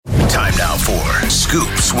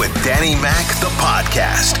Scoops with Danny Mac, the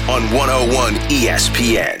podcast on 101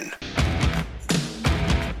 ESPN.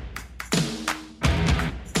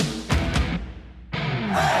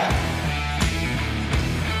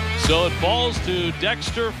 So it falls to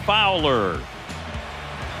Dexter Fowler.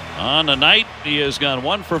 On the night, he has gone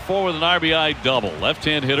 1 for 4 with an RBI double.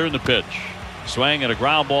 Left-hand hitter in the pitch. Swing and a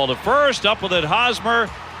ground ball to first. Up with it, Hosmer.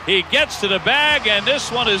 He gets to the bag, and this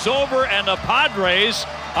one is over, and the Padres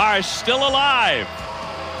are still alive.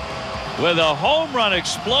 With a home run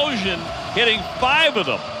explosion, hitting 5 of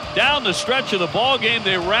them. Down the stretch of the ball game,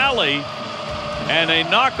 they rally, and they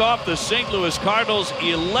knock off the St. Louis Cardinals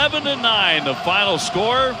 11-9, the final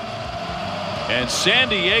score. And San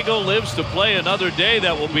Diego lives to play another day.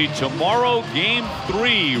 That will be tomorrow, Game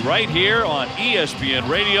 3, right here on ESPN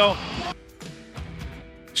Radio.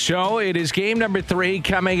 So it is game number 3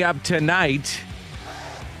 coming up tonight.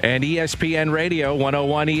 And ESPN Radio,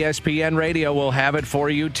 101 ESPN Radio, will have it for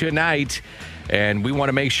you tonight. And we want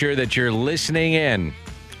to make sure that you're listening in.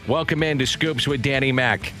 Welcome in to Scoops with Danny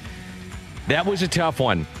Mac. That was a tough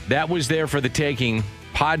one. That was there for the taking.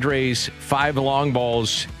 Padres 5 long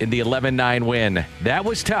balls in the 11-9 win. That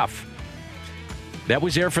was tough. That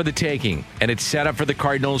was there for the taking. And it's set up for the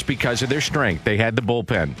Cardinals because of their strength. They had the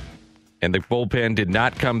bullpen. And the bullpen did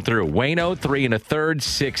not come through. Waino, 3 1/3,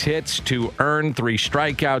 6 hits, 2 earned, 3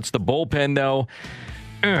 strikeouts. The bullpen, though,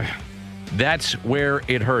 that's where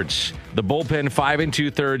it hurts. The bullpen, 5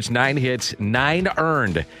 2/3, 9 hits, 9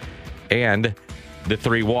 earned, and the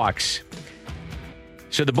 3 walks.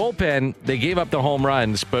 So the bullpen, they gave up the home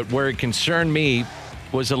runs, but where it concerned me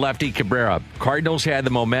was the lefty Cabrera. Cardinals had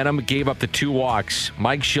the momentum, gave up the 2 walks.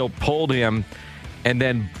 Mike Schilt pulled him, and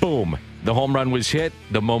then boom. The home run was hit.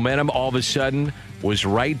 The momentum all of a sudden was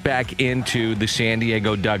right back into the San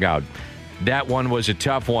Diego dugout. That one was a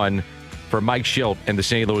tough one for Mike Schilt and the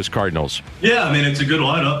St. Louis Cardinals. Yeah, I mean, it's a good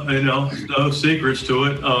lineup. No secrets to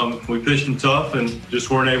it. We pitched them tough and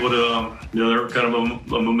just weren't able to, they're kind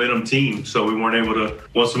of a momentum team. So we weren't able to,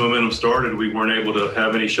 once the momentum started, we weren't able to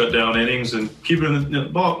have any shutdown innings and keep it in the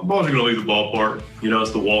balls are going to leave the ballpark.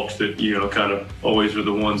 It's the walks that, kind of always are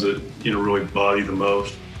the ones that, really bother you the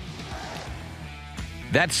most.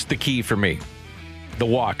 That's the key for me. The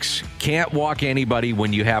walks. Can't walk anybody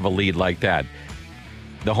when you have a lead like that.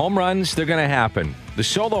 The home runs, they're going to happen. The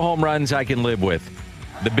solo home runs, I can live with.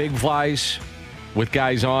 The big flies with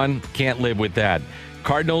guys on, can't live with that.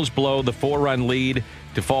 Cardinals blow the 4-run lead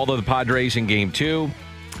to fall to the Padres in Game 2.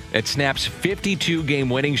 It snaps 52-game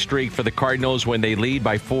winning streak for the Cardinals when they lead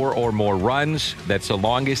by 4 or more runs. That's the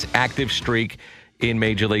longest active streak in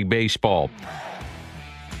Major League Baseball.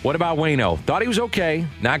 What about Waino? Thought he was okay,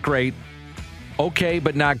 not great. Okay,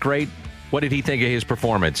 but not great. What did he think of his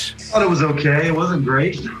performance? I thought it was okay. It wasn't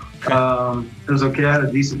great. It was okay. I had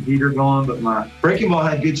a decent heater going, but my breaking ball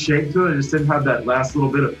had good shape to it. I just didn't have that last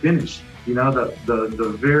little bit of finish.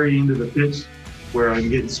 The very end of the pitch where I'm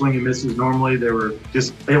getting swing and misses normally. They were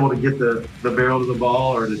just able to get the barrel to the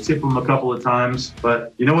ball or to tip them a couple of times.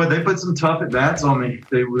 But you know what? They put some tough at-bats on me.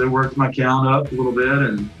 They worked my count up a little bit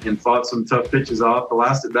and fought some tough pitches off. The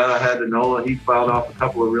last at-bat I had to Nola, he fouled off a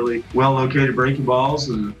couple of really well-located breaking balls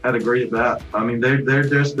and had a great at-bat. I mean, they're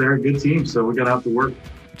a good team, so we're going to have to work.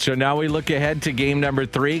 So now we look ahead to game number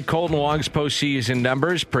 3. Colton Wong's postseason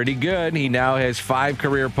numbers, pretty good. He now has 5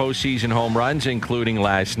 career postseason home runs, including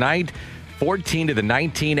last night. 14 of the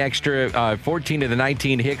 19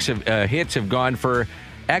 hits have gone for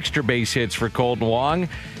extra base hits for Colton Wong.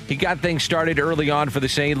 He got things started early on for the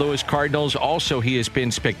St. Louis Cardinals. Also, he has been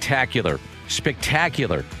spectacular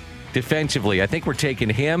defensively. I think we're taking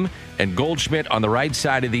him and Goldschmidt on the right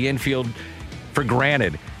side of the infield for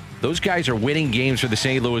granted. Those guys are winning games for the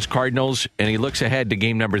St. Louis Cardinals, and he looks ahead to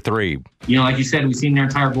game number 3. Like you said, we've seen their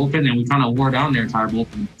entire bullpen, and we kind of wore down their entire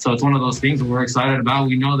bullpen. So it's one of those things that we're excited about.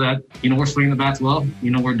 We know that, we're swinging the bats well.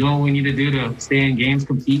 We're doing what we need to do to stay in games,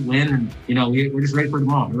 compete, win, and, we're just ready for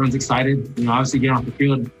tomorrow. Everyone's excited. Obviously getting off the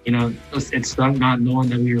field, it stunk not knowing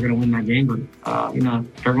that we were going to win that game. But,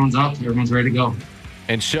 everyone's up. Everyone's ready to go.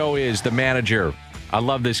 And so is the manager. I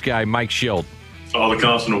love this guy, Mike Schilt. All the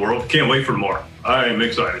confidence in the world. Can't wait for tomorrow. I am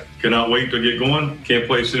excited. Cannot wait to get going. Can't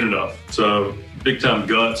play soon enough. So big-time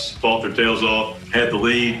guts, fought their tails off, had the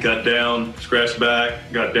lead, got down, scratched back,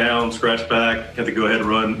 got down, scratched back, had to go ahead and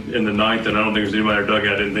run in the 9th, and I don't think there's anybody in our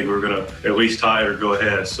dugout. I didn't think we were going to at least tie it or go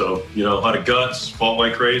ahead. So, a lot of guts, fought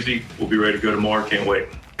like crazy. We'll be ready to go tomorrow. Can't wait.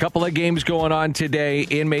 Couple of games going on today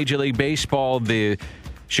in Major League Baseball. The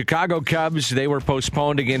Chicago Cubs, they were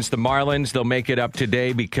postponed against the Marlins. They'll make it up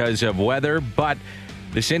today because of weather, but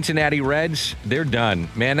The Cincinnati Reds, they're done.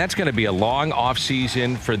 Man, that's going to be a long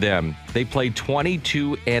offseason for them. They played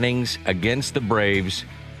 22 innings against the Braves.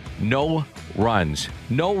 No runs.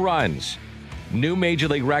 No runs. New Major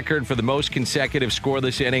League record for the most consecutive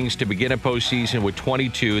scoreless innings to begin a postseason with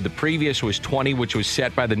 22. The previous was 20, which was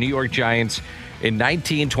set by the New York Giants in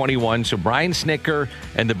 1921. So Brian Snitker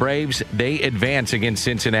and the Braves, they advance against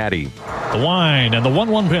Cincinnati. The wind and the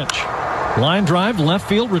 1-1 pitch. Line drive, left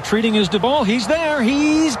field, retreating is DeBall. He's there.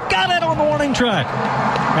 He's got it on the warning track.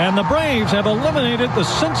 And the Braves have eliminated the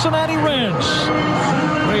Cincinnati Reds.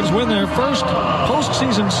 Braves win their first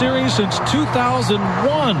postseason series since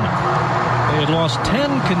 2001. They had lost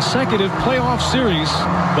 10 consecutive playoff series,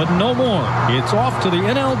 but no more. It's off to the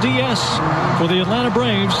NLDS for the Atlanta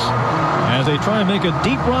Braves as they try and make a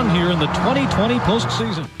deep run here in the 2020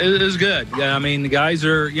 postseason. It is good. Yeah, I mean, the guys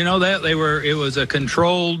are, it was a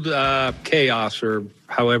controlled chaos, or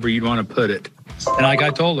however you'd want to put it. And like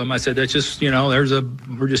I told them, I said, that's just,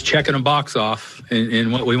 we're just checking a box off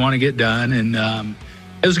in what we want to get done. And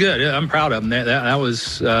it was good. I'm proud of them. That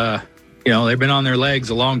was, they've been on their legs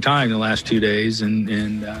a long time the last 2 days.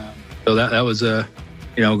 And so that was a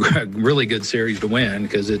really good series to win,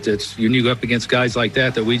 because it's when you go up against guys like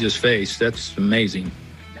that we just faced. That's amazing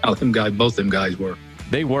how both them guys were.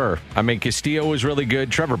 They were. I mean, Castillo was really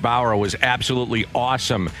good. Trevor Bauer was absolutely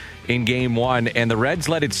awesome in game one, and the Reds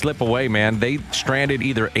let it slip away, man. They stranded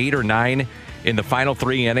either 8 or 9 in the final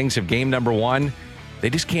 3 innings of game number 1. They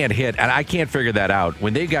just can't hit, and I can't figure that out.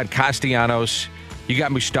 When they got Castellanos, you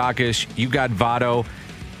got Moustakas, you got Votto,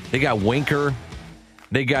 they got Winker,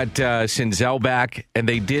 they got Senzel back, and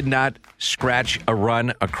they did not scratch a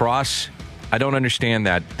run across. I don't understand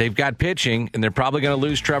that. They've got pitching, and they're probably going to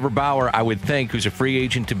lose Trevor Bauer, I would think, who's a free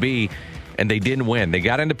agent to be, and they didn't win. They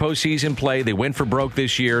got into postseason play. They went for broke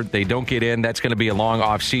this year. They don't get in. That's going to be a long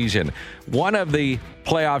offseason. One of the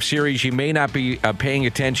playoff series you may not be paying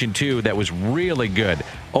attention to that was really good.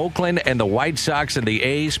 Oakland and the White Sox and the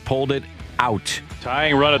A's pulled it out.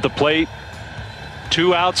 Tying run at the plate.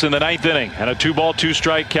 2 outs in the 9th inning and a 2-ball,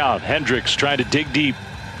 2-strike count. Hendricks trying to dig deep.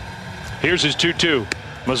 Here's his 2-2.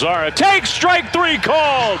 Mazzara takes strike 3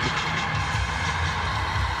 called.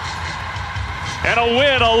 And a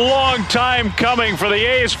win, a long time coming for the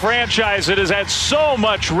A's franchise. It has had so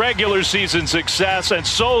much regular season success and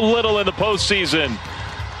so little in the postseason.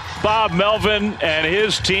 Bob Melvin and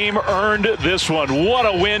his team earned this one. What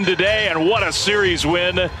a win today, and what a series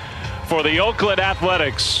win for the Oakland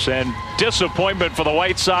Athletics, and disappointment for the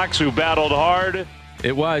White Sox, who battled hard.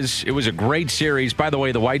 It was a great series. By the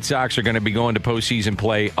way, the White Sox are going to be going to postseason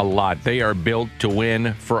play a lot. They are built to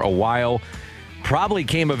win for a while. Probably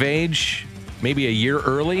came of age maybe a year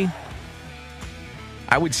early.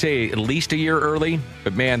 I would say at least a year early,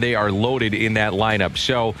 but man, they are loaded in that lineup.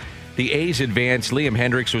 So the A's advanced. Liam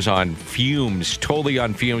Hendricks was on fumes, totally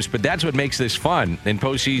on fumes, but that's what makes this fun in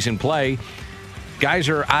postseason play. Guys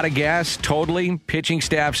are out of gas, totally. Pitching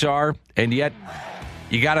staffs are, and yet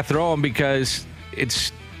you got to throw them because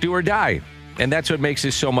it's do or die, and that's what makes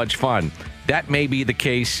this so much fun. That may be the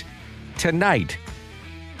case tonight.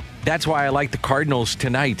 That's why I like the Cardinals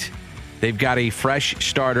tonight. They've got a fresh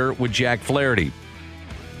starter with Jack Flaherty.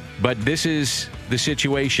 But this is the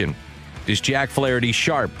situation. Is Jack Flaherty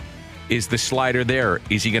sharp? Is the slider there?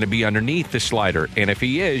 Is he going to be underneath the slider? And if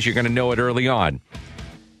he is, you're going to know it early on.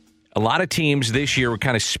 A lot of teams this year were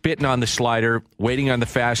kind of spitting on the slider, waiting on the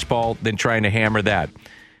fastball, then trying to hammer that.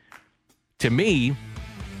 To me,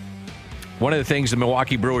 one of the things the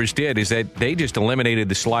Milwaukee Brewers did is that they just eliminated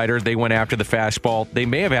the slider. They went after the fastball. They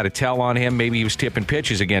may have had a tell on him. Maybe he was tipping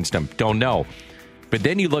pitches against him. Don't know. But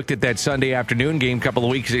then you looked at that Sunday afternoon game a couple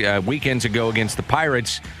of weekends ago against the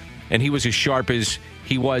Pirates, and he was as sharp as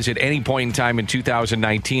he was at any point in time in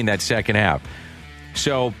 2019, that second half.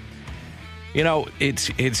 So, you know,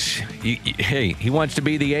 hey, he wants to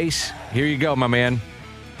be the ace. Here you go, my man.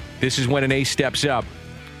 This is when an ace steps up,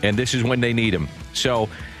 and this is when they need him. So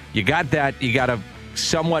you got that. You got a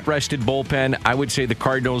somewhat rested bullpen. I would say the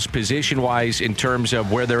Cardinals, position-wise, in terms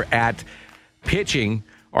of where they're at pitching,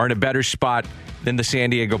 are in a better spot than the San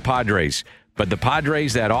Diego Padres. But the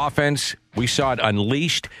Padres, that offense, we saw it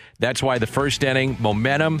unleashed. That's why the first inning,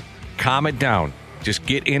 momentum, calm it down. Just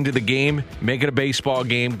get into the game, make it a baseball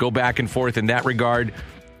game, go back and forth in that regard.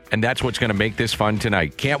 And that's what's going to make this fun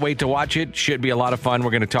tonight. Can't wait to watch it. Should be a lot of fun.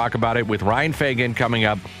 We're going to talk about it with Ryan Fagan coming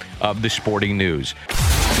up of the Sporting News.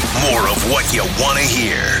 More of what you want to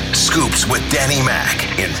hear. Scoops with Danny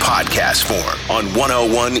Mac in podcast form on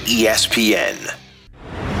 101 ESPN.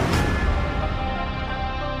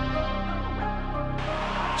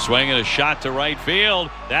 Swinging a shot to right field.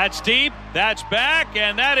 That's deep. That's back.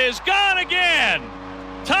 And that is gone again.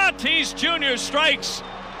 Tatis Jr. strikes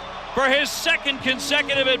for his second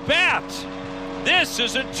consecutive at-bat. This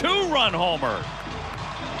is a 2-run homer.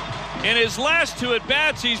 In his last 2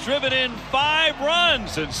 at-bats, he's driven in 5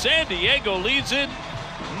 runs, and San Diego leads it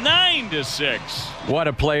 9-6. What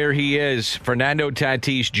a player he is, Fernando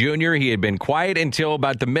Tatis Jr. He had been quiet until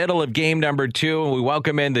about the middle of game number 2, and we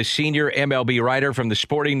welcome in the senior MLB writer from the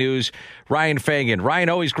Sporting News, Ryan Fagan. Ryan,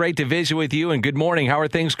 always great to visit with you, and good morning. How are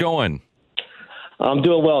things going? I'm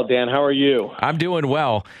doing well, Dan. How are you? I'm doing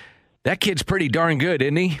well. That kid's pretty darn good,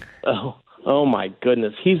 isn't he? Oh my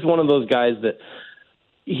goodness. He's one of those guys that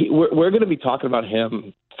we're going to be talking about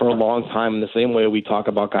him for a long time in the same way we talk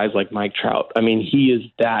about guys like Mike Trout. I mean, he is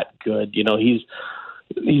that good. You know, he's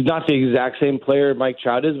not the exact same player Mike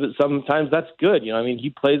Trout is, but sometimes that's good. You know, I mean,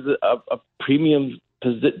 he plays a premium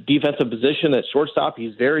defensive position at shortstop.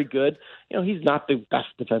 He's very good. You know, he's not the best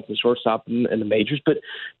defensive shortstop in the majors, but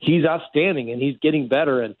he's outstanding and he's getting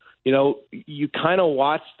better. And, you know, you kind of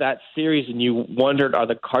watched that series and you wondered, are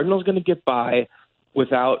the Cardinals going to get by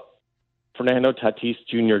without Fernando Tatis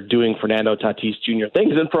Jr. doing Fernando Tatis Jr.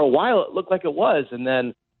 things? And for a while, it looked like it was. And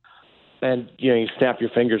then, you know, you snap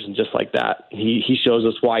your fingers and just like that, he shows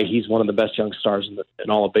us why he's one of the best young stars in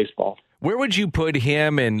all of baseball. Where would you put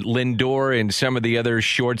him and Lindor and some of the other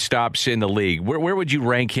shortstops in the league? Where would you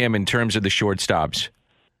rank him in terms of the shortstops?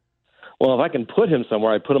 Well, if I can put him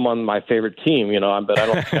somewhere, I'd put him on my favorite team, you know, but I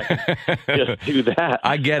don't think I can just do that.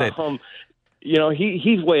 I get it. You know,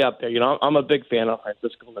 he's way up there. You know, I'm a big fan of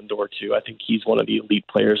Francisco Lindor, too. I think he's one of the elite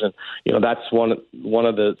players. And, you know, that's one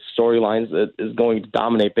of the storylines that is going to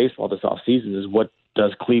dominate baseball this offseason is what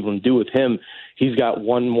does Cleveland do with him? He's got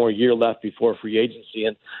one more year left before free agency,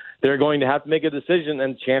 and they're going to have to make a decision,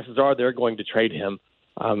 and chances are they're going to trade him.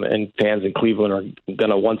 And fans in Cleveland are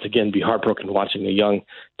going to once again be heartbroken watching a young,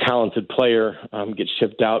 talented player get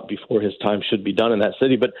shipped out before his time should be done in that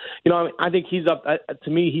city. But, you know, I think he's up. To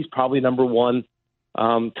me, he's probably number one.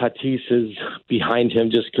 Tatis is behind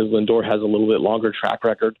him just because Lindor has a little bit longer track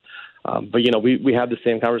record. But, you know, we have the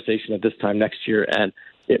same conversation at this time next year, and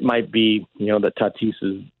it might be, you know, that Tatis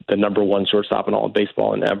is the number one shortstop in all of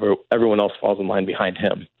baseball, and everyone else falls in line behind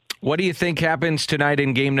him. What do you think happens tonight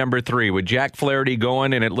in game number 3 with Jack Flaherty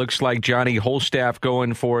going, and it looks like Johnny Holstaff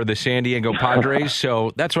going for the San Diego Padres?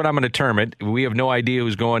 So that's what I'm going to term it. We have no idea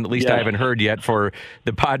who's going. At least I haven't heard yet for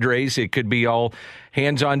the Padres. It could be all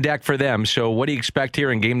hands on deck for them. So what do you expect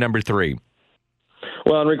here in game number 3?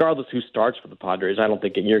 Well, and regardless who starts for the Padres, I don't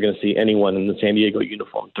think you're going to see anyone in the San Diego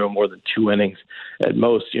uniform throw more than 2 innings at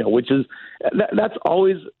most. You know, which is that's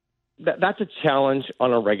always that's a challenge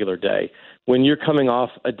on a regular day. When you're coming off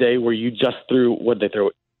a day where you just threw, what did they throw,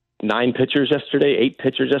 9 pitchers yesterday, 8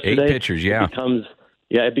 pitchers yesterday? 8 pitchers, yeah.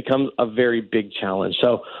 It becomes a very big challenge.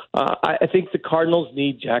 So I think the Cardinals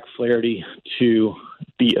need Jack Flaherty to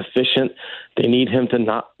be efficient. They need him to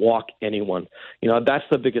not walk anyone. You know, that's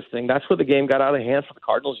the biggest thing. That's where the game got out of hand for the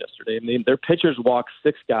Cardinals yesterday. I mean, their pitchers walked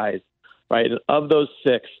 6 guys, right? And of those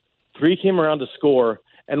 6, 3 came around to score,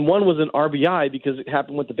 and 1 was an RBI because it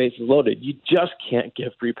happened with the bases loaded. You just can't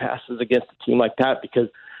give free passes against a team like that because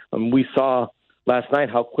we saw last night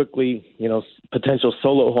how quickly, you know, potential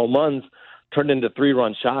solo home runs turned into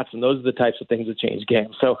 3-run shots, and those are the types of things that change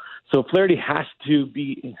games. So Flaherty has to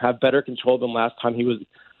have better control than last time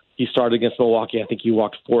he started against Milwaukee. I think he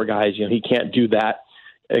walked 4 guys. You know, he can't do that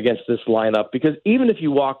against this lineup because even if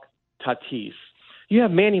you walk Tatis, you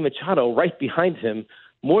have Manny Machado right behind him,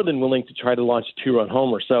 more than willing to try to launch a 2-run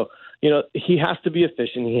homer. So, you know, he has to be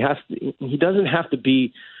efficient. He doesn't have to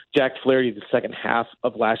be Jack Flaherty the second half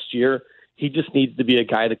of last year. He just needs to be a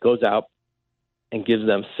guy that goes out and gives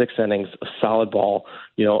them 6 innings, a solid ball.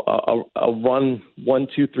 You know, a run, 1,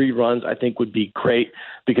 2, 3 runs, I think would be great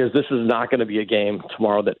because this is not going to be a game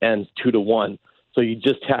tomorrow that ends 2-1. So you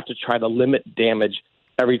just have to try to limit damage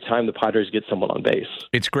every time the Padres get someone on base.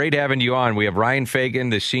 It's great having you on. We have Ryan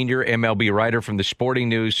Fagan, the senior MLB writer from the Sporting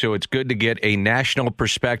News, so it's good to get a national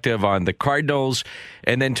perspective on the Cardinals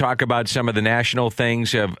and then talk about some of the national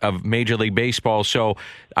things of Major League Baseball. So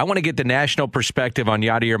I want to get the national perspective on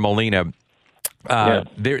Yadier Molina.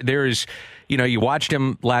 There is, you know, you watched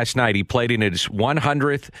him last night. He played in his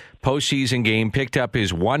 100th postseason game, picked up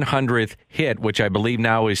his 100th hit, which I believe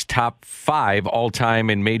now is top 5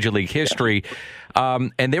 all-time in Major League history.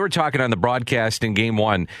 And they were talking on the broadcast in Game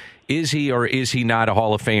 1. Is he or is he not a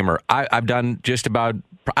Hall of Famer? I've done just about,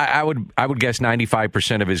 I would guess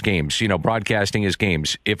 95% of his games, you know, broadcasting his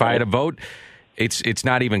games. If I had a vote, it's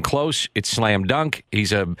not even close. It's slam dunk.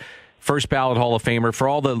 He's a first ballot Hall of Famer for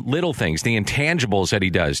all the little things, the intangibles that he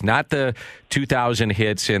does, not the 2,000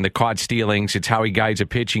 hits and the caught stealings. It's how he guides a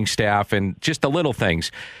pitching staff and just the little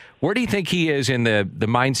things. Where do you think he is in the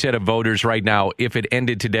mindset of voters right now if it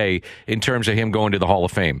ended today in terms of him going to the Hall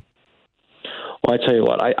of Fame? Well, I tell you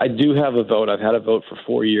what, I do have a vote. I've had a vote for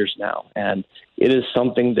 4 years now, and it is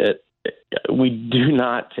something that we do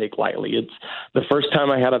not take lightly. It's the first time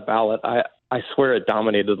I had a ballot. I swear it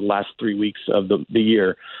dominated the last 3 weeks of the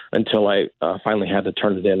year until I finally had to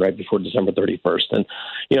turn it in right before December 31st. And,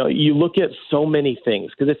 you look at so many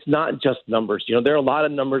things because it's not just numbers. There are a lot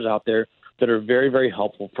of numbers out there that are very, very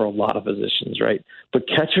helpful for a lot of positions, right? But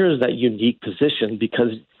catcher is that unique position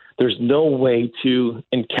because there's no way to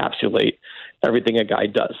encapsulate everything a guy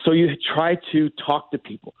does. So you try to talk to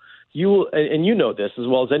people. And you know this as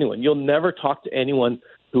well as anyone. You'll never talk to anyone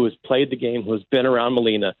who has played the game, who has been around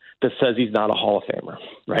Molina, that says he's not a Hall of Famer,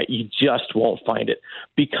 right? You just won't find it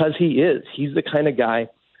because he is. He's the kind of guy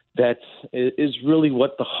that is really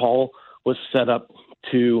what the Hall was set up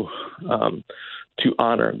to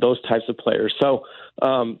honor, those types of players. So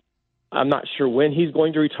I'm not sure when he's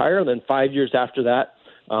going to retire. And then 5 years after that,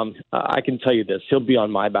 I can tell you this, he'll be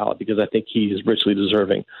on my ballot because I think he is richly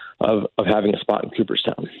deserving of having a spot in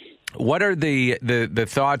Cooperstown. What are the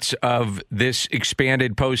thoughts of this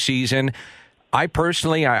expanded postseason? I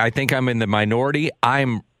personally, I think I'm in the minority.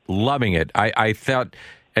 I'm loving it. I thought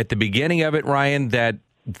at the beginning of it, Ryan, that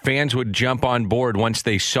fans would jump on board once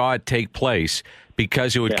they saw it take place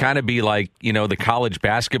because it would kind of be like, the college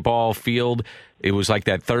basketball field. It was like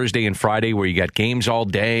that Thursday and Friday where you got games all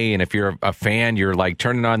day, and if you're a fan, you're like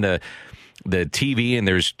turning on the TV and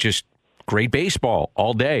there's just great baseball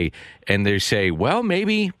all day. And they say, well,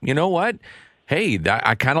 maybe, you know what? Hey,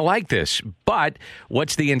 I kind of like this. But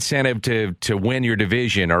what's the incentive to win your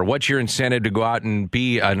division? Or what's your incentive to go out and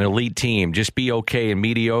be an elite team? Just be okay and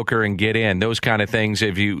mediocre and get in. Those kind of things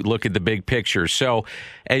if you look at the big picture. So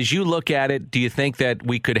as you look at it, do you think that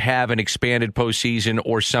we could have an expanded postseason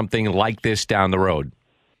or something like this down the road?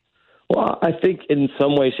 Well, I think in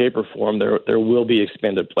some way, shape, or form, there will be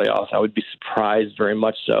expanded playoffs. I would be surprised very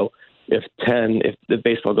much so if the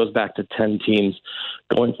baseball goes back to 10 teams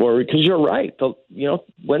going forward. Because you're right,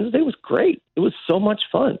 Wednesday was great. It was so much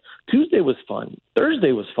fun. Tuesday was fun.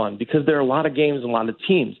 Thursday was fun because there are a lot of games and a lot of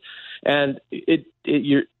teams. And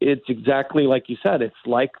it's exactly like you said. It's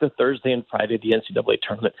like the Thursday and Friday of the NCAA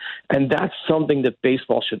tournament. And that's something that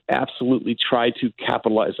baseball should absolutely try to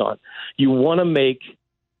capitalize on. You want to make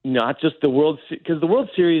not just because the World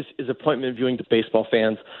Series is appointment viewing to baseball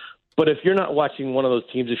fans. But if you're not watching one of those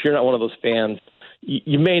teams, if you're not one of those fans,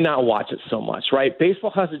 you may not watch it so much, right?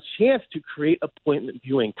 Baseball has a chance to create appointment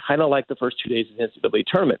viewing, kind of like the first 2 days of the NCAA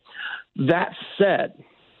tournament. That said,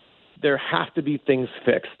 there have to be things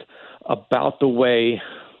fixed about the way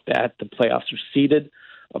that the playoffs are seeded,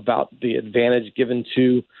 about the advantage given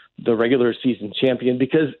to the regular season champion,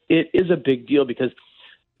 because it is a big deal because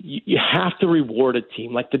you have to reward a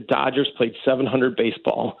team. Like the Dodgers played .700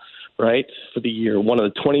 baseball, right, for the year, one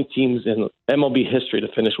of the 20 teams in MLB history to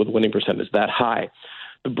finish with winning percentage that high.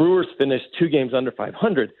 The Brewers finished 2 games under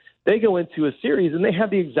 .500. They go into a series and they have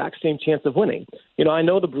the exact same chance of winning. I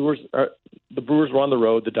know the Brewers were on the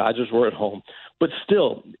road, the Dodgers were at home, but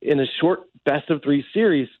still, in a short best-of-3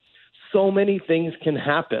 series, so many things can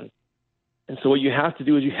happen. And so what you have to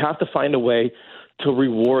do is you have to find a way to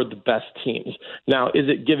reward the best teams. Now, is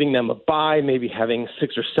it giving them a bye, maybe having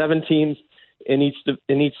 6 or 7 teams in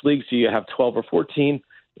each league, so you have 12 or 14?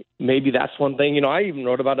 Maybe that's one thing. I even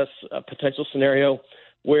wrote about a potential scenario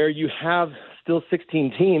where you have still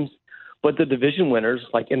 16 teams, but the division winners,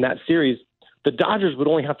 like in that series, the Dodgers would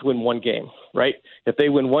only have to win 1 game, right? If they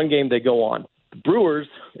win 1 game, they go on. The Brewers,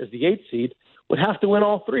 as the 8th seed, would have to win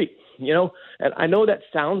all 3, And I know that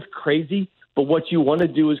sounds crazy, but what you want to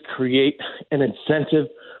do is create an incentive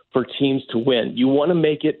for teams to win. You want to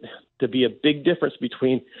make it to be a big difference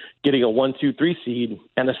between getting a 1, 2, 3 seed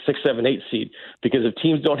and a 6, 7, 8 seed. Because if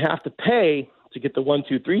teams don't have to pay to get the 1,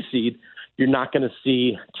 2, 3 seed, you're not going to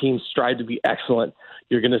see teams strive to be excellent.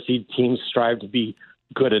 You're going to see teams strive to be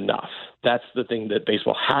good enough. That's the thing that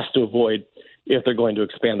baseball has to avoid if they're going to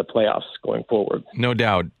expand the playoffs going forward. No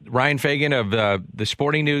doubt. Ryan Fagan of the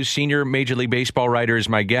Sporting News, senior Major League Baseball writer, is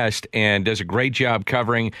my guest and does a great job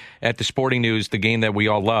covering at the Sporting News the game that we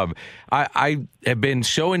all love. I have been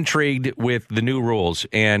so intrigued with the new rules.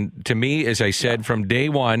 And to me, as I said, from day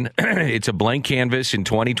one, it's a blank canvas in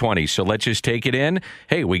 2020. So let's just take it in.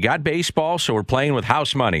 Hey, we got baseball, so we're playing with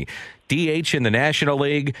house money. DH in the National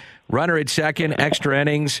League, runner at second, extra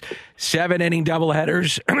innings, 7-inning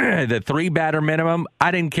doubleheaders, the 3-batter minimum.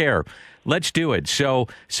 I didn't care. Let's do it. So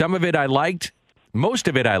some of it I liked. Most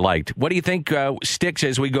of it I liked. What do you think sticks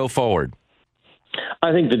as we go forward?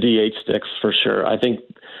 I think the DH sticks for sure. I think,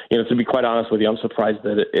 to be quite honest with you, I'm surprised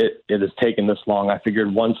that it has taken this long. I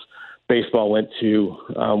figured once baseball went to,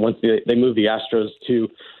 once they moved the Astros to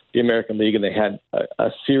the American League and they had a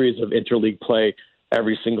series of interleague play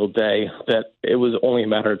every single day, that it was only a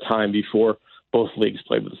matter of time before both leagues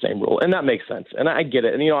played with the same rule. And that makes sense. And I get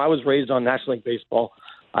it. And, I was raised on National League Baseball.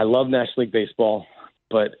 I love National League Baseball.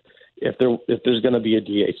 But if there's going to be a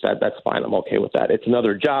DH, that's fine. I'm okay with that. It's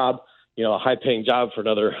another job, a high-paying job for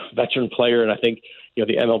another veteran player. And I think, the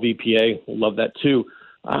MLBPA will love that too.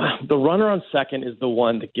 The runner on second is the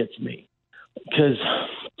one that gets me. Because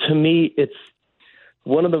to me, it's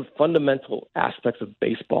one of the fundamental aspects of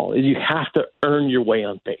baseball is you have to earn your way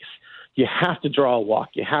on base. You have to draw a walk.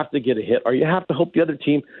 You have to get a hit, or you have to hope the other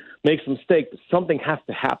team makes a mistake. Something has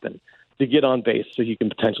to happen to get on base so you can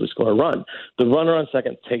potentially score a run. The runner on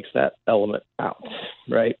second takes that element out,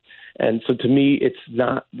 right? And so to me, it's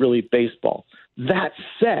not really baseball. That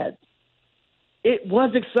said, it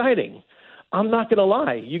was exciting. I'm not going to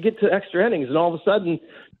lie. You get to extra innings, and all of a sudden,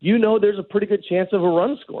 there's a pretty good chance of a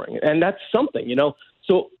run scoring, and that's something,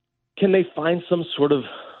 So can they find some sort of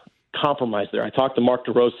compromise there? I talked to Mark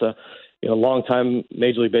DeRosa, a longtime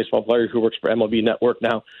Major League Baseball player who works for MLB Network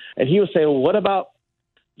now, and he was saying, well, what about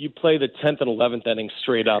you play the 10th and 11th inning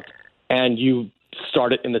straight up, and you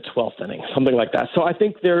start it in the 12th inning, something like that. So I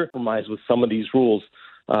think they're compromised with some of these rules,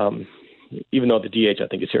 even though the DH, I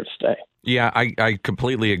think, is here to stay. Yeah, I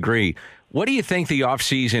completely agree. What do you think the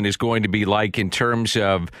offseason is going to be like in terms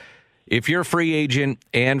of if you're a free agent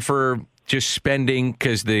and for just spending?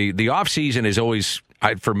 Because the offseason is always,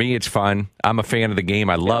 for me, it's fun. I'm a fan of the game.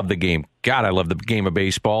 I love the game. God, I love the game of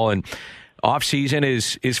baseball. And offseason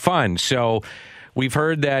is fun. So we've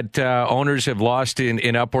heard that owners have lost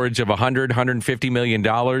in upwards of $150 million,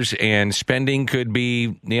 and spending could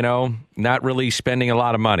be, not really spending a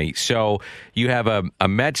lot of money. So you have a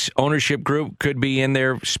Mets ownership group could be in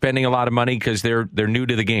there spending a lot of money because they're new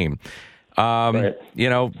to the game. Right.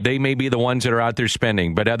 They may be the ones that are out there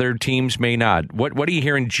spending, but other teams may not. What are you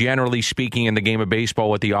hearing, generally speaking, in the game of baseball,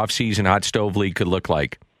 what the offseason hot stove league could look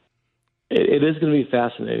like? It is going to be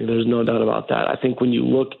fascinating. There's no doubt about that. I think when you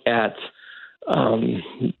look at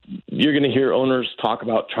you're going to hear owners talk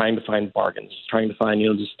about trying to find bargains, trying to find,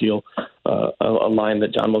 to steal a line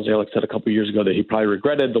that John Mozeliak said a couple of years ago that he probably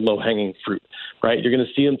regretted, the low-hanging fruit, right? You're going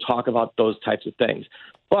to see him talk about those types of things.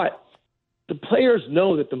 But the players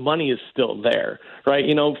know that the money is still there, right?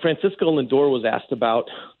 Francisco Lindor was asked about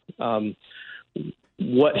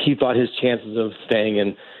what he thought his chances of staying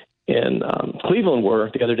in Cleveland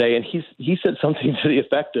were the other day, and he said something to the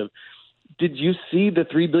effect of, did you see the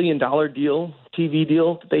 $3 billion TV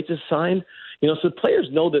deal that they just signed? So players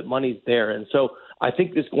know that money's there. And so I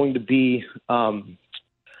think there's going to be a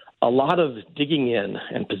lot of digging in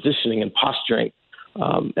and positioning and posturing.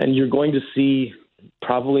 And you're going to see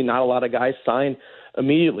probably not a lot of guys sign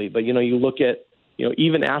immediately. But, you look at,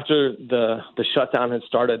 even after the shutdown had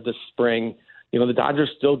started this spring, the Dodgers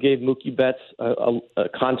still gave Mookie Betts a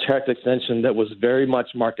contract extension that was very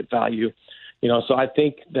much market value. So I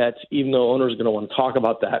think that even though owners are going to want to talk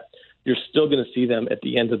about that, you're still going to see them at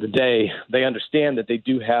the end of the day. They understand that they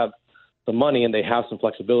do have the money and they have some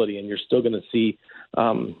flexibility, and you're still going to see,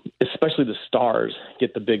 especially the stars,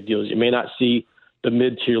 get the big deals. You may not see the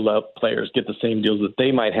mid-tier level players get the same deals that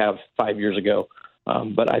they might have 5 years ago,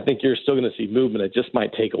 but I think you're still going to see movement. It just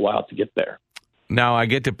might take a while to get there. Now, I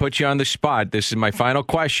get to put you on the spot. This is my final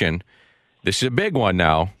question. This is a big one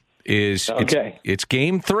now. It's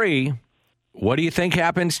Game 3. What do you think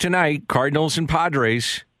happens tonight, Cardinals and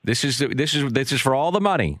Padres? This is for all the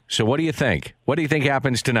money. So what do you think? What do you think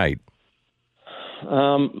happens tonight?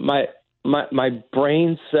 My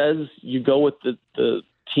brain says you go with the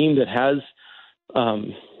team that has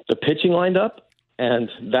the pitching lined up, and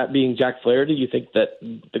that being Jack Flaherty. You think that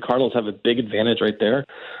the Cardinals have a big advantage right there.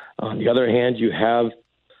 On the other hand, you have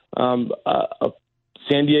a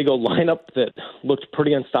San Diego lineup that looked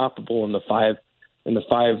pretty unstoppable in the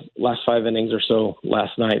last five innings or so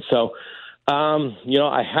last night. So,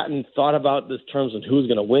 I hadn't thought about this terms of who's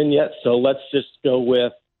going to win yet. So let's just go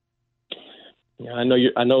with. I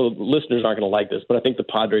know listeners aren't going to like this, but I think the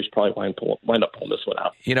Padres probably wind up pulling this one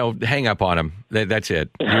out. Hang up on him. That's it.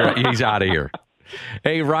 He's out of here.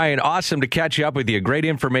 Hey, Ryan, awesome to catch up with you. Great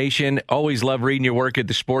information. Always love reading your work at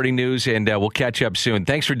the Sporting News, and we'll catch up soon.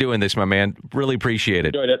 Thanks for doing this, my man. Really appreciate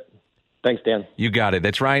it. Enjoyed it. Thanks, Dan. You got it.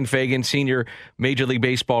 That's Ryan Fagan, senior Major League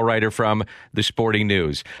Baseball writer from the Sporting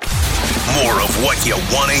News. More of what you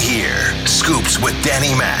want to hear. Scoops with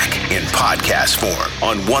Danny Mac in podcast form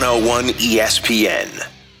on 101 ESPN.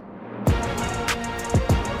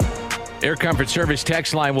 Air Comfort Service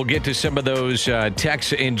text line. We'll get to some of those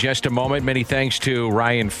texts in just a moment. Many thanks to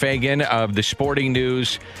Ryan Fagan of the Sporting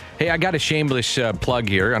News. Hey, I got a shameless plug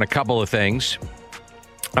here on a couple of things.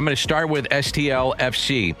 I'm going to start with STL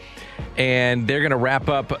FC, and they're going to wrap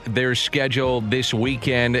up their schedule this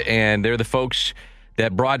weekend, and they're the folks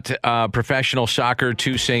that brought professional soccer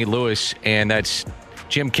to St. Louis, and that's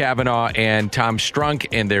Jim Cavanaugh and Tom Strunk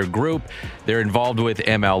and their group. They're involved with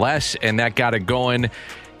MLS, and that got it going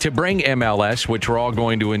to bring MLS, which we're all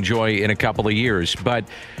going to enjoy in a couple of years. But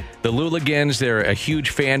the Luligans, they're a huge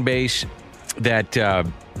fan base that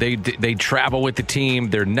they travel with the team.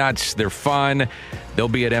 They're nuts. They're fun. They'll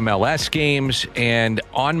be at MLS games. And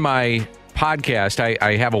on my podcast,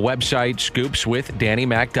 I have a website,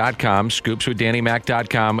 scoopswithdannymac.com,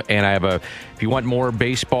 scoopswithdannymac.com. And I have if you want more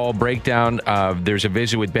baseball breakdown, there's a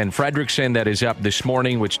visit with Ben Fredrickson that is up this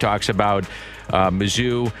morning, which talks about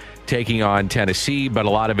Mizzou taking on Tennessee, but a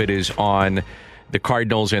lot of it is on the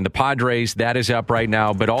Cardinals and the Padres. That is up right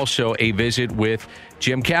now, but also a visit with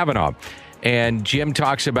Jim Cavanaugh. And Jim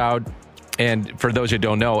talks about, and for those that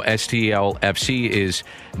don't know, STLFC is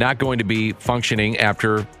not going to be functioning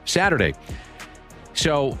after Saturday.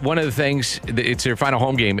 So one of the things, it's their final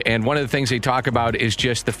home game, and one of the things they talk about is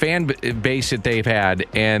just the fan base that they've had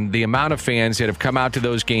and the amount of fans that have come out to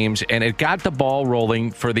those games, and it got the ball rolling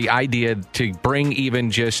for the idea to bring even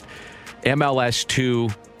just MLS to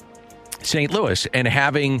St. Louis and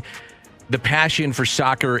having the passion for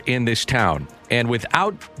soccer in this town. And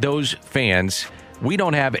without those fans, we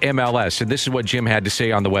don't have MLS. And this is what Jim had to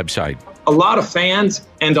say on the website. A lot of fans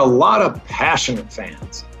and a lot of passionate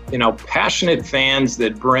fans. Passionate fans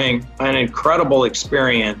that bring an incredible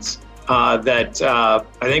experience that I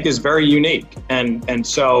think is very unique. And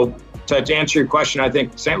so to answer your question, I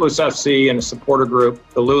think St. Louis FC and a supporter group,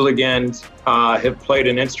 the Luligans, have played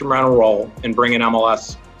an instrumental role in bringing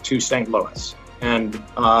MLS to St. Louis. And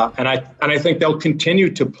I think they'll continue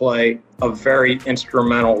to play a very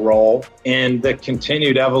instrumental role in the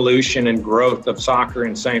continued evolution and growth of soccer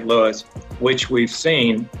in St. Louis, which we've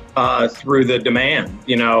seen through the demand,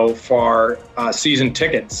 for season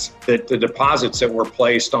tickets, the deposits that were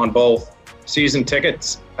placed on both season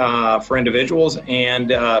tickets for individuals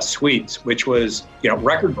and suites, which was,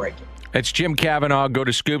 record-breaking. That's Jim Cavanaugh. Go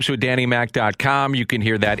to scoopswithdannymac.com. You can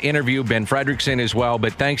hear that interview, Ben Fredrickson as well.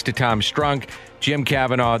 But thanks to Tom Strunk, Jim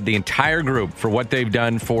Cavanaugh, the entire group for what they've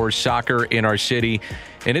done for soccer in our city.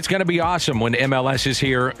 And it's going to be awesome when MLS is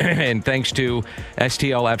here. And thanks to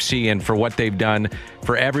STLFC and for what they've done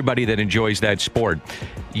for everybody that enjoys that sport.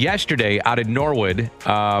 Yesterday out at Norwood,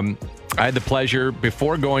 I had the pleasure,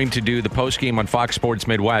 before going to do the postgame on Fox Sports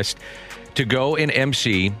Midwest, to go and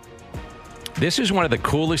MC. This is one of the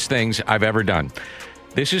coolest things I've ever done.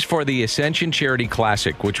 This is for the Ascension Charity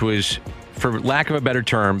Classic, which was, for lack of a better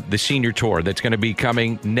term, the senior tour that's going to be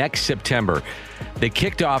coming next September. They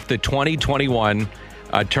kicked off the 2021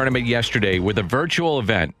 tournament yesterday with a virtual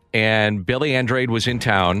event, and Billy Andrade was in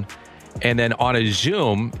town. And then on a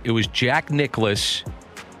Zoom, it was Jack Nicklaus,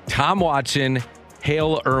 Tom Watson,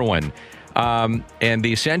 Hale Irwin. And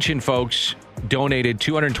the Ascension folks donated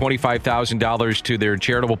 $225,000 to their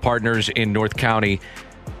charitable partners in North County.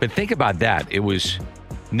 But think about that. It was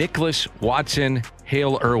Nicklaus, Watson,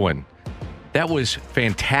 Hale Irwin. That was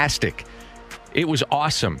fantastic. It was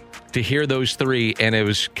awesome to hear those three. And it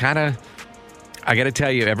was kind of, I got to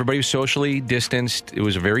tell you, everybody was socially distanced. It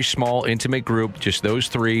was a very small, intimate group, just those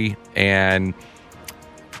three. And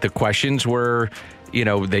the questions were,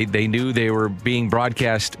 they knew they were being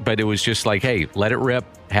broadcast, but it was just like, hey, let it rip,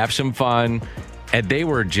 have some fun. And they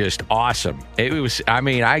were just awesome. It was, I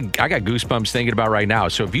got goosebumps thinking about right now.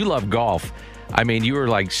 So if you love golf, you were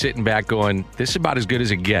like sitting back going, this is about as good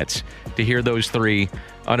as it gets to hear those three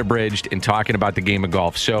unabridged and talking about the game of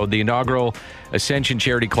golf. So the inaugural Ascension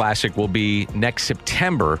Charity Classic will be next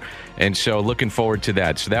September. And so looking forward to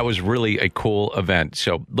that. So that was really a cool event.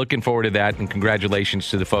 So looking forward to that, and congratulations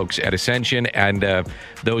to the folks at Ascension and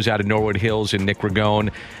those out of Norwood Hills and Nick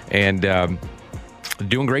Ragone, and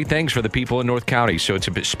doing great things for the people in North County. So it's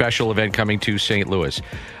a special event coming to St. Louis.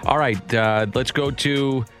 All right, let's go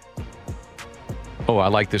to... Oh, I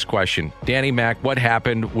like this question. Danny Mac, what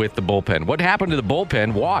happened with the bullpen? What happened to the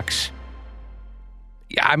bullpen? Walks.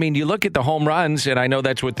 Yeah, you look at the home runs, and I know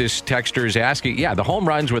that's what this texter is asking. Yeah, the home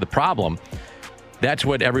runs were the problem. That's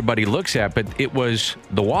what everybody looks at, but it was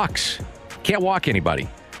the walks. Can't walk anybody.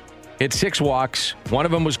 It's 6 walks. One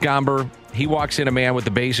of them was Gomber. He walks in a man with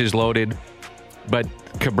the bases loaded, but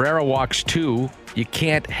Cabrera walks 2. You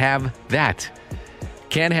can't have that.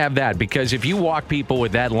 Can't have that, because if you walk people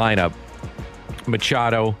with that lineup,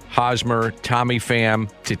 Machado, Hosmer, Tommy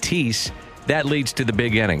Pham, Tatis, that leads to the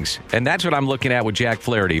big innings. And that's what I'm looking at with Jack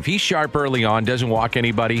Flaherty. If he's sharp early on, doesn't walk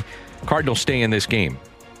anybody, Cardinals stay in this game.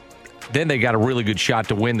 Then they got a really good shot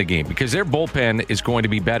to win the game because their bullpen is going to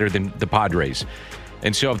be better than the Padres.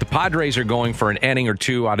 And so if the Padres are going for an inning or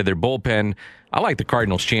two out of their bullpen, I like the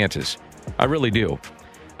Cardinals' chances. I really do.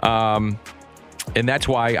 And that's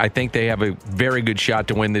why I think they have a very good shot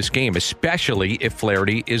to win this game, especially if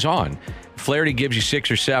Flaherty is on. If Flaherty gives you 6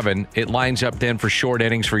 or 7, it lines up then for short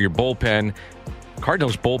innings for your bullpen.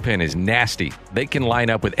 Cardinals' bullpen is nasty. They can line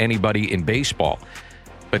up with anybody in baseball,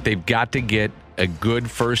 but they've got to get a good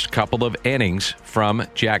first couple of innings from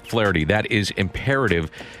Jack Flaherty. That is imperative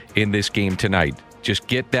in this game tonight. Just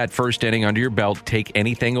get that first inning under your belt. Take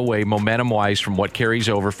anything away momentum-wise from what carries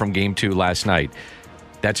over from Game 2 last night.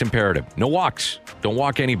 That's imperative. No walks. Don't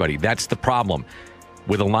walk anybody. That's the problem.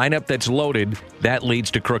 With a lineup that's loaded, that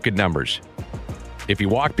leads to crooked numbers. If you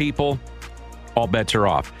walk people, all bets are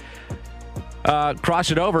off.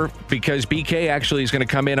 Cross it over because BK actually is going to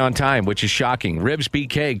come in on time, which is shocking. Ribs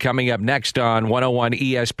BK coming up next on 101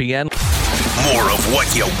 ESPN. More of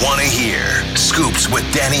what you want to hear. Scoops with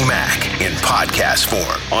Danny Mac in podcast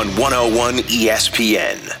form on 101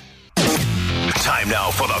 ESPN. Time now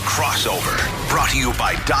for the crossover. Brought to you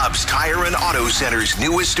by Dobbs Tire and Auto Center's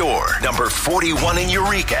newest store, number 41 in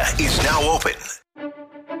Eureka, is now open.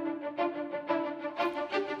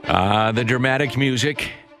 The dramatic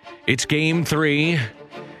music. It's Game 3.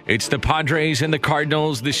 It's the Padres and the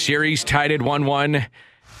Cardinals. The series tied at 1-1.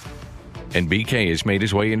 And BK has made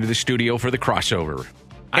his way into the studio for the crossover.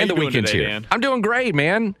 And the weekend's here. Dan? I'm doing great,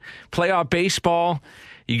 man. Playoff baseball.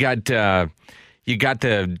 You got the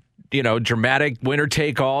dramatic winner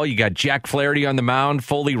take all. You got Jack Flaherty on the mound,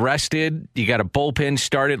 fully rested. You got a bullpen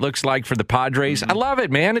start, it looks like, for the Padres. I love it,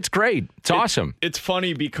 man. It's great. It's awesome. It's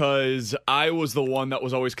funny because I was the one that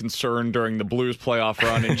was always concerned during the Blues playoff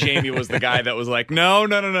run, and Jamie was the guy that was like, no.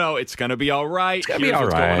 It's going to be all right. It's going to be all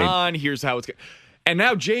right. Here's what's going on. Here's how it's going. And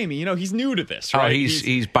now Jamie, he's new to this, right? Oh,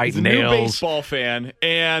 he's biting nails. He's a new baseball fan.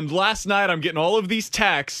 And last night I'm getting all of these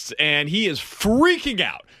texts, and he is freaking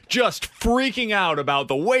out. Just freaking out about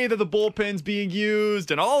the way that the bullpen's being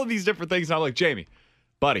used and all of these different things. And I'm like, Jamie,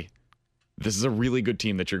 buddy, this is a really good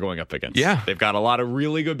team that you're going up against. Yeah. They've got a lot of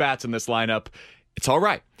really good bats in this lineup. It's all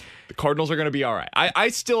right. The Cardinals are going to be all right. I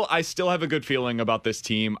still have a good feeling about this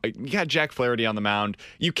team. You got Jack Flaherty on the mound.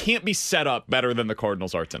 You can't be set up better than the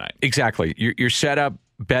Cardinals are tonight. Exactly. You're set up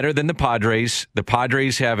better than the Padres. The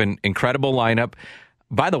Padres have an incredible lineup.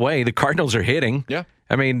 By the way, the Cardinals are hitting. Yeah.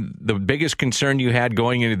 I mean, the biggest concern you had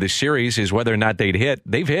going into the series is whether or not they'd hit.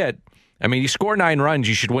 They've hit. I mean, you score 9 runs,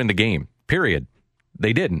 you should win the game, period.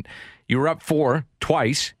 They didn't. You were up 4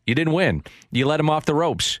 twice. You didn't win. You let them off the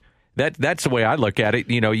ropes. That's the way I look at it.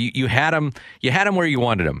 You had them where you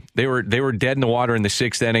wanted them. They were dead in the water in the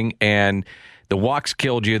 6th inning, and the walks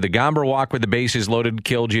killed you. The Gomber walk with the bases loaded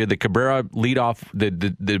killed you. The Cabrera leadoff,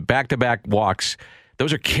 the back-to-back walks,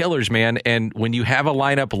 those are killers, man. And when you have a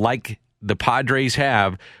lineup like the Padres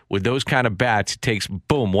have with those kind of bats, it takes,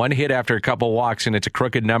 boom, 1 hit after a couple walks, and it's a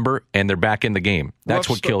crooked number, and they're back in the game. That's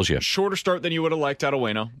what kills you. Shorter start than you would have liked out of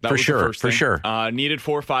Waino. That for was sure, the first thing. for sure. Needed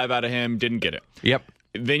 4 or 5 out of him, didn't get it. Yep.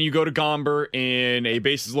 Then you go to Gomber in a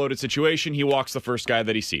bases-loaded situation. He walks the first guy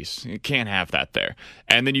that he sees. You can't have that there.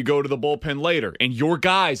 And then you go to the bullpen later, and your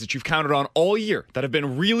guys that you've counted on all year that have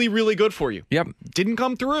been really, really good for you didn't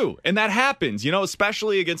come through. And that happens,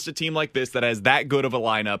 especially against a team like this that has that good of a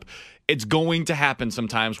lineup. It's going to happen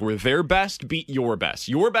sometimes where their best beat your best.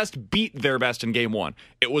 Your best beat their best in Game 1.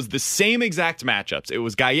 It was the same exact matchups. It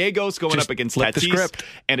was Gallegos going up against Tatis,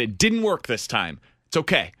 and it didn't work this time. It's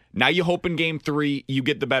okay. Now you hope in Game 3 you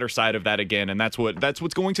get the better side of that again, and that's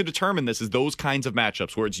what's going to determine this, is those kinds of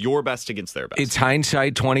matchups where it's your best against their best. It's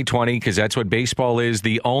hindsight 2020 because that's what baseball is.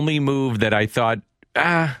 The only move that I thought,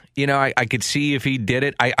 I could see if he did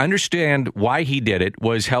it. I understand why he did it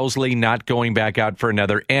was Helsley not going back out for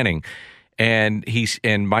another inning, and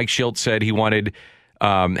Mike Shildt said he wanted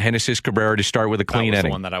Genesis Cabrera to start with a clean inning. That was the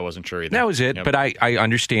one that I wasn't sure either. That was it, but I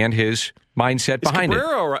understand his mindset behind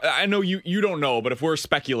Cabrera, it. I know you don't know, but if we're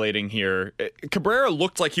speculating here, Cabrera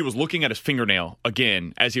looked like he was looking at his fingernail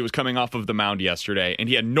again as he was coming off of the mound yesterday, and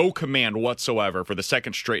he had no command whatsoever for the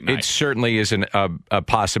second straight night. It certainly is a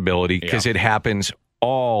possibility because it happens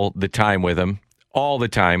all the time with him, all the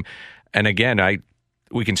time. And again,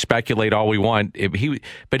 we can speculate all we want.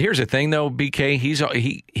 But here's the thing, though, BK,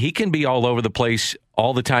 he can be all over the place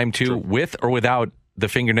all the time too, with or without the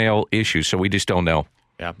fingernail issue. So we just don't know.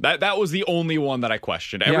 Yeah, that was the only one that I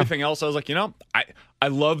questioned. Everything else, I was like, I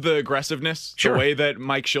love the aggressiveness. Sure. The way that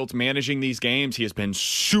Mike Shilt's managing these games, he has been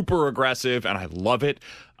super aggressive, and I love it.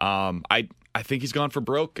 I think he's gone for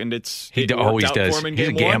broke, and he always does. He's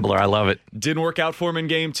a gambler. I love it. Didn't work out for him in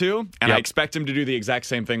game 2, and Yep. I expect him to do the exact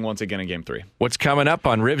same thing once again in game 3. What's coming up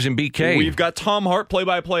on Ribs and BK? We've got Tom Hart,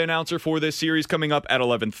 play-by-play announcer for this series, coming up at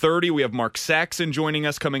 11:30. We have Mark Saxon joining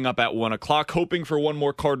us coming up at 1 o'clock. Hoping for one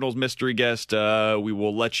more Cardinals mystery guest. We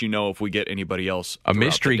will let you know if we get anybody else. A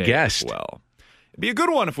mystery guest? Well, it'd be a good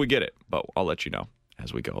one if we get it, but I'll let you know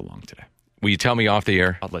as we go along today. Will you tell me off the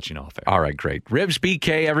air? I'll let you know off air. All right, great. Ribs,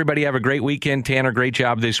 BK, everybody have a great weekend. Tanner, great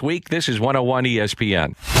job this week. This is 101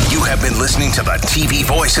 ESPN. You have been listening to the TV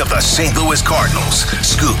voice of the St. Louis Cardinals,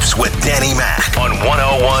 Scoops with Danny Mac on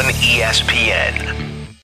 101 ESPN.